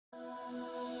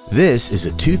This is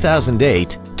a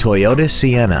 2008 Toyota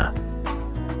Sienna.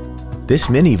 This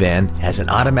minivan has an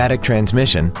automatic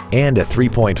transmission and a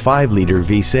 3.5-liter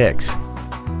V6.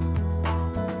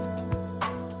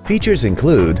 Features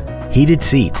include heated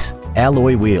seats,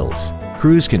 alloy wheels,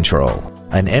 cruise control,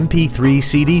 an MP3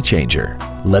 CD changer,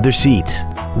 leather seats,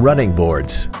 running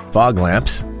boards, fog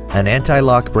lamps, an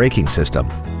anti-lock braking system,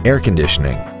 air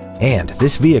conditioning, and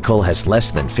this vehicle has less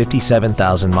than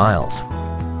 57,000 miles.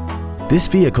 This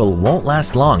vehicle won't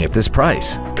last long at this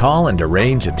price. Call and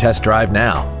arrange a test drive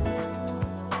now.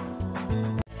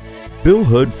 Bill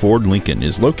Hood Ford Lincoln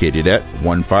is located at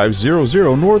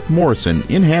 1500 North Morrison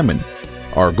in Hammond.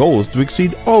 Our goal is to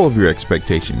exceed all of your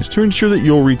expectations to ensure that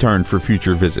you'll return for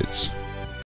future visits.